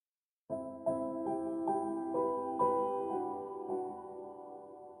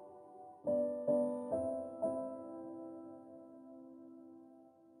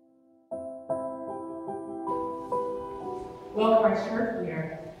Welcome our church. We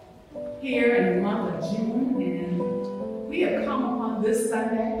are here in the month of June, and we have come upon this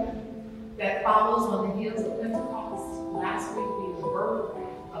Sunday that follows on the heels of Pentecost. Last week we the birth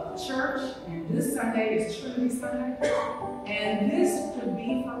of the church, and this Sunday is Trinity Sunday. And this could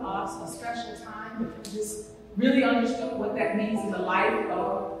be for us a special time if we just really understood what that means in the life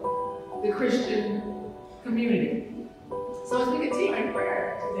of the Christian community. So as we continue in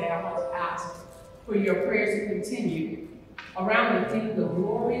prayer today, I want to ask for your prayers to continue around the theme, the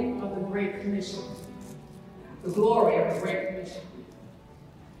glory of the Great Commission. The glory of the Great Commission.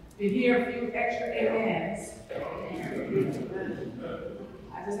 Did you hear a few extra amens?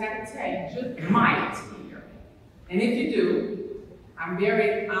 I just have to tell you, you just might hear. And if you do, I'm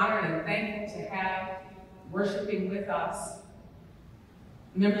very honored and thankful to have worshiping with us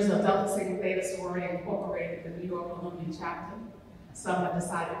members of Delta Sigma Theta Sorority Incorporated, the New York Columbian chapter. Some have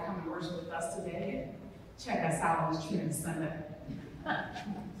decided to come and worship with us today and check us out on this Trinity Sunday.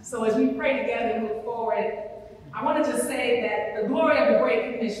 So as we pray together and move forward, I wanted to say that the glory of the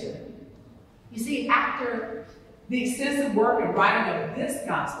Great Commission. You see, after the extensive work and writing of this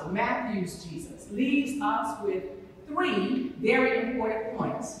gospel, Matthew's Jesus leaves us with three very important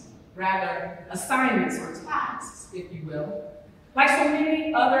points, rather assignments or tasks, if you will. Like so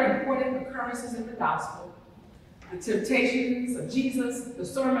many other important occurrences in the gospel, the temptations of Jesus, the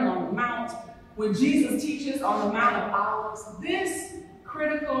Sermon on the Mount, when Jesus teaches on the Mount of Olives, this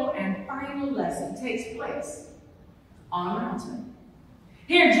critical and final lesson takes place on a mountain.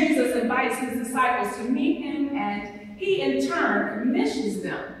 Here Jesus invites his disciples to meet him, and he in turn commissions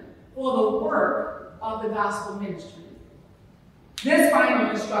them for the work of the gospel ministry. This final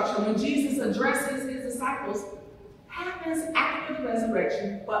instruction, when Jesus addresses his disciples, happens after the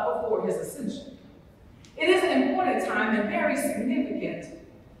resurrection, but before his ascension. It is an important time and very significant,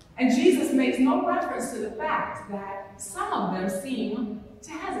 and Jesus makes no reference to the fact that some of them seem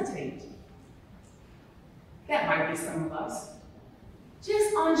to hesitate. That might be some of us,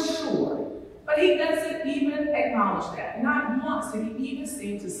 just unsure. But he doesn't even acknowledge that. Not once did he even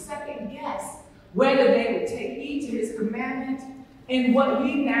seem to second guess whether they would take heed to his commandment in what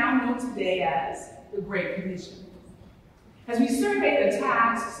we now know today as the Great Commission. As we survey the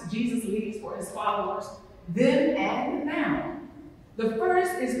tasks Jesus leaves for his followers then and now, the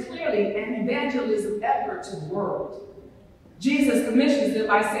first is clearly an evangelism effort to the world. Jesus commissions them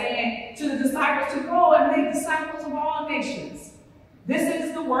by saying to the disciples to go and make disciples of all nations. This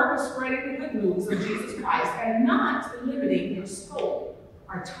is the work of spreading the good news of Jesus Christ and not limiting your scope,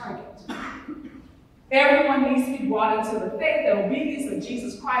 our target. Everyone needs to be brought into the faith and obedience of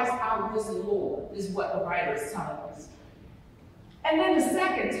Jesus Christ, our risen Lord, is what the writer is telling us. And then the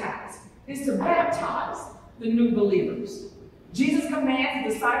second task is to baptize the new believers. Jesus commands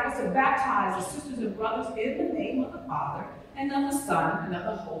the disciples to baptize the sisters and brothers in the name of the Father and of the Son and of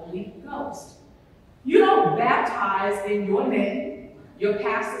the Holy Ghost. You don't baptize in your name, your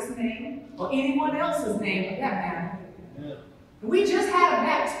pastor's name, or anyone else's name for that matter. Yeah. We just had a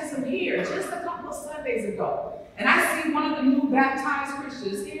baptism here just a couple of Sundays ago. And I see one of the new baptized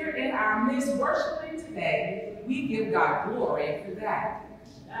Christians here in our midst worshiping today. We give God glory for that.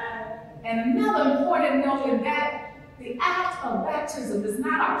 And another important note in that the act of baptism is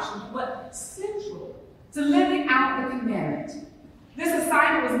not optional, but central to living out the commandment. This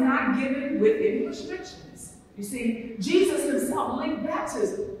assignment was not given with any restrictions. You see, Jesus himself linked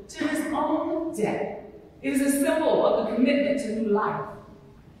baptism to his own death. It is a symbol of the commitment to new life.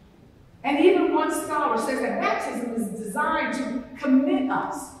 And even one scholar says that baptism is designed to commit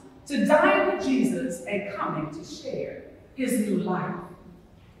us to dying with Jesus and coming to share his new life.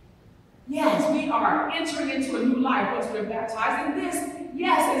 Yes, we are entering into a new life once we're baptized, and this,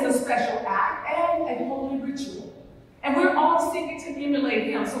 yes, is a special act and a holy ritual. And we're all seeking to emulate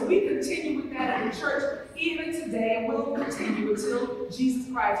him, so we continue with that in the church even today, and will continue until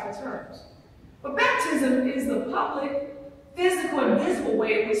Jesus Christ returns. But baptism is the public, physical, and visible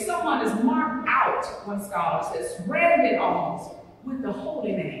way in which someone is marked out, one scholar says, branded almost, with the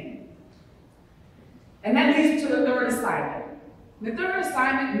holy name. And that leads to the third assignment. The third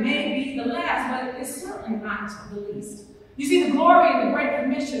assignment may be the last, but it's certainly not the least. You see, the glory of the Great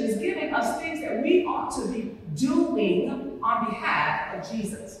Commission is giving us things that we ought to be doing on behalf of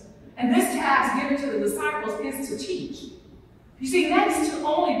Jesus. And this task given to the disciples is to teach. You see, next to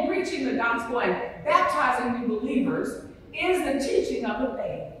only preaching the gospel and baptizing new believers is the teaching of the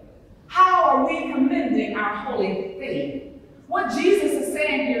faith. How are we commending our holy faith? What Jesus is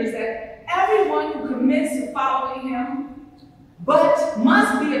saying here is that everyone who commits to following him but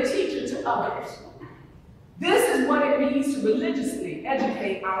must be a teacher to others. This is what it means to religiously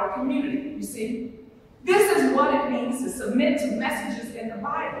educate our community, you see. This is what it means to submit to messages in the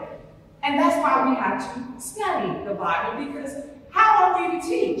Bible. And that's why we have to study the Bible, because how are we to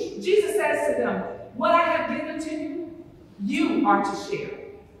teach? Jesus says to them, what I have given to you, you are to share.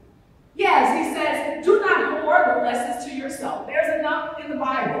 Yes, he says, do not hoard the lessons to yourself. There's enough in the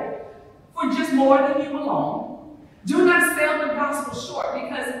Bible for just more than you alone. Do not sell the gospel short,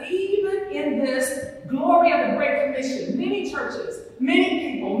 because even in this glory of the Great Commission, many churches, many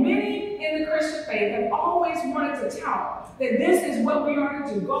people, many in the Christian faith have always wanted to tout that this is what we are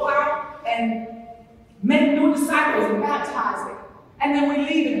to do. Go out and make new disciples and baptize it. And then we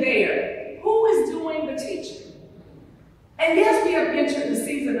leave it there. Who is doing the teaching? And yes, we have entered the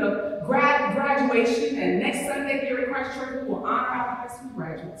season of graduation, and next Sunday here at Christ Church, we will honor our high school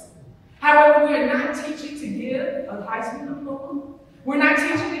graduates. However, we are not teaching to give a high school diploma. We're not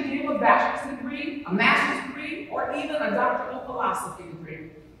teaching to give a bachelor's degree, a master's degree, or even a doctor of philosophy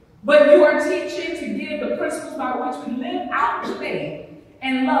degree. But you are teaching to give the principles by which we live out the faith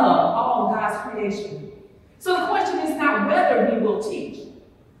and love all God's creation. So the question is not whether we will teach.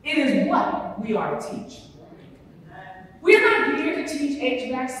 It is what we are to teach. We're not here to teach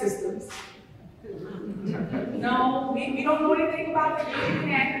HVAC systems. No, we don't know anything about the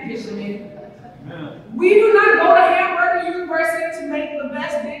air conditioning. We do not go to Hamburger University to make the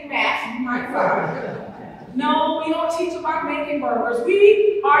best Big Macs you might find. No, we don't teach about making burgers.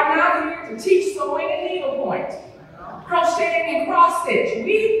 We are not here to teach sewing and needlepoint, crocheting and cross stitch.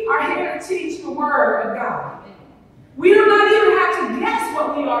 We are here to teach the Word of God. We do not even have to guess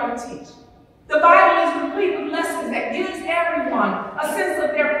what we are to teach. The Bible is replete with lessons that gives everyone a sense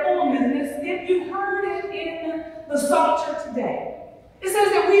of their fullness. If you heard it in the Psalter today, it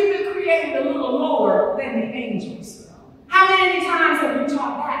says that we've been created a little lower than the angels. How many times have we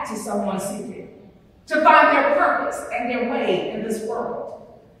taught that to someone seeking to find their purpose and their way in this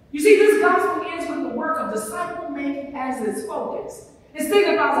world? You see, this gospel ends with the work of disciple making as its focus. It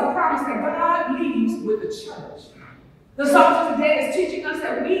signifies a promise that God leaves with the church. The Psalter today is teaching us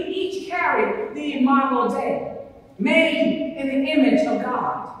that we each carry the immortal day, made in the image of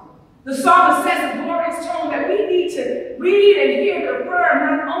God. The psalmist says in glorious tone that we need to read and hear the word,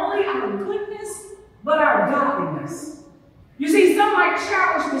 not only our goodness, but our godliness. You see, some might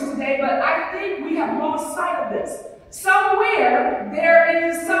challenge this today, but I think we have lost sight of this. Somewhere there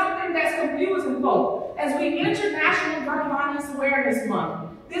is something that's confusing folks. As we enter National Gun Violence Awareness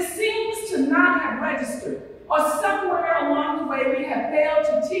Month, this seems to not have registered. Or somewhere along the way we have failed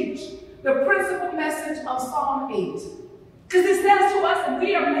to teach the principal message of Psalm 8. Because it says to us that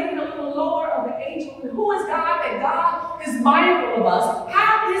we are made a little lower of the angels. Who is God that God is mindful of us?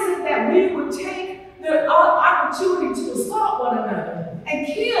 How is it that we would take the opportunity to assault one another and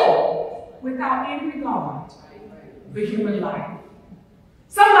kill without any regard for human life?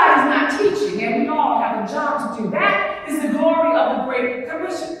 Somebody's not teaching, and we all have a job to do. That is the glory of the Great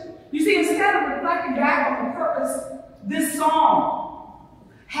Commission. You see, instead of reflecting back on the purpose this song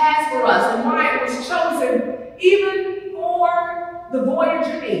has for us and why it was chosen, even for the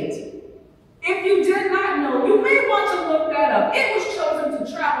Voyager 8. If you did not know, you may want to look that up. It was chosen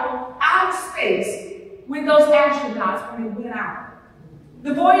to travel out of space with those astronauts when they went out.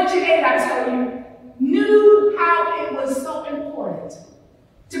 The Voyager 8, I tell you, knew how it was so important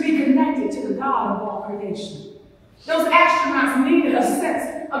to be connected to the God of all creation. Those astronauts needed a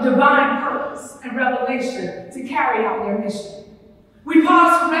sense of divine purpose and revelation to carry out their mission. We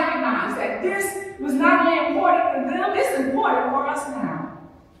pause to recognize that this was not only important for them, it's important for us now.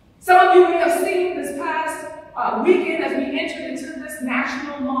 Some of you may have seen this past weekend as we entered into this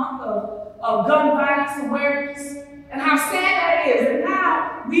national month of gun violence awareness, and how sad that is. And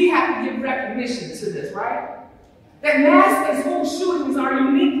now we have to give recognition to this, right? That mass and school shootings are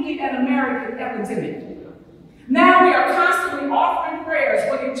uniquely an American epidemic. Now we are constantly offering prayers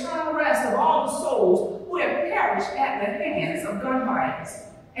for the eternal rest of all the souls who have perished at the hands of gun violence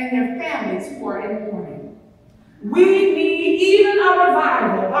and their families who are in mourning. We need even a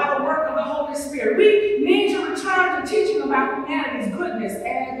revival by the work of the Holy Spirit. We need to return to teaching about humanity's goodness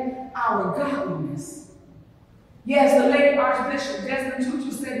and our godliness. Yes, the late Archbishop Desmond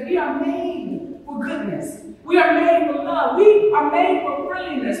Tutu said, we are made for goodness. We are made for love. We are made for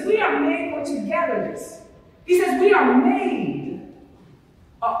friendliness. We are made for togetherness. He says we are made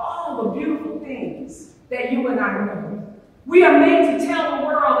of all the beautiful things that you and I know. We are made to tell the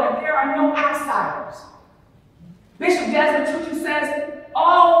world that there are no outsiders. Bishop Desmond Tutu says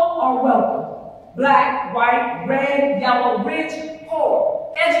all are welcome. Black, white, red, yellow, rich,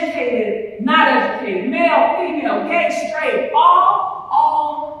 poor, educated, not educated, male, female, gay, straight, all.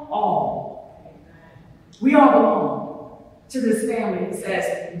 We all belong to this family. It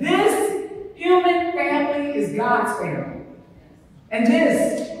says this Human family is God's family. And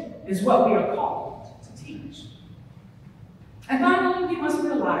this is what we are called to teach. And finally, we must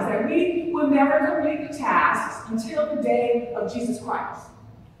realize that we will never complete the tasks until the day of Jesus Christ.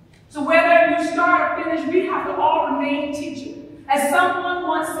 So whether you start or finish, we have to all remain teaching. As someone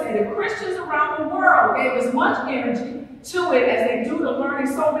once said, if Christians around the world gave as much energy to it as they do to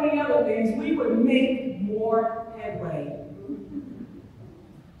learning so many other things, we would make more headway.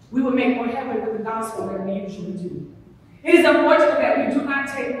 We would make more headway with the gospel than we usually do. It is unfortunate that we do not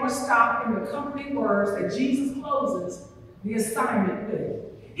take more stock in the comforting words that Jesus closes the assignment with.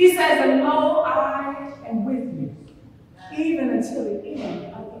 He says, and lo, I am with you, even until the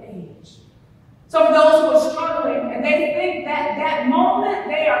end of the age. So for those who are struggling and they think that that moment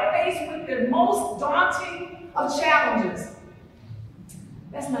they are faced with the most daunting of challenges,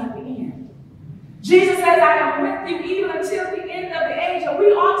 that's not the end. Jesus says, I am with you even until the end of the age. And we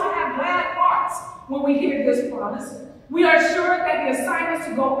ought to have glad hearts when we hear this promise. We are sure that the assignment is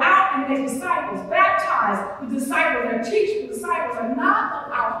to go out and make disciples, baptize the disciples, and teach the disciples are not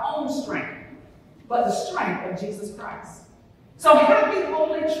of our own strength, but the strength of Jesus Christ. So happy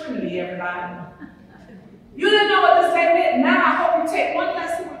Holy Trinity, everybody. You didn't know what this day meant. Now I hope you take one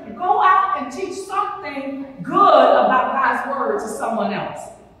lesson with you. Go out and teach something good about God's word to someone else.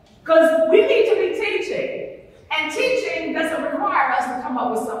 Because we need to be teaching. And teaching doesn't require us to come up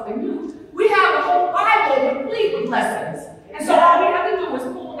with something new. We have a whole Bible complete with lessons. And so all we have to do is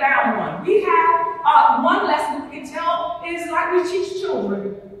pull down one. We have one lesson we can tell is like we teach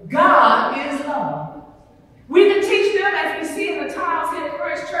children. God is love. We can teach them as we see in the tiles here at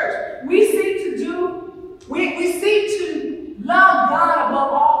Christ Church. We seek to love God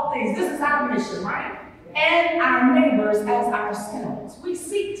above all things. This is our mission, right? And our neighbors as ourselves. We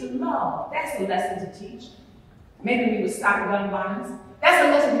seek to love. That's a lesson to teach. Maybe we would stop gun violence. That's a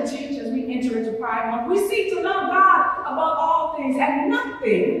lesson to teach as we enter into Pride Month. We seek to love God above all things, and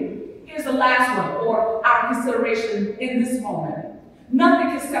nothing, here's the last one, or our consideration in this moment,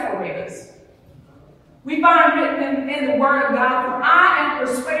 nothing can separate us. We find written in the Word of God, for I am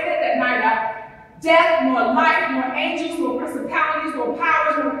persuaded that neither death, nor life, nor angels, nor principalities, nor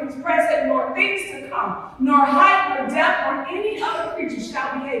powers, nor things present, nor things to come, nor height, nor depth, nor any other creature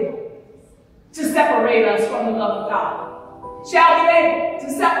shall be able to separate us from the love of God. Shall be able to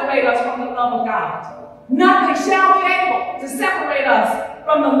separate us from the love of God. Nothing shall be able to separate us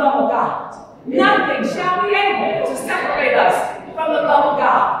from the love of God. Nothing shall be able to separate us from the love of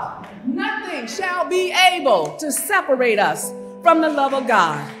God. Nothing shall be able to separate us from the love of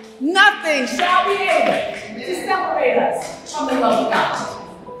God. Nothing shall be able to separate us from the love of God.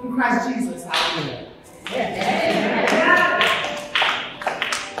 Through Christ Jesus, hallelujah.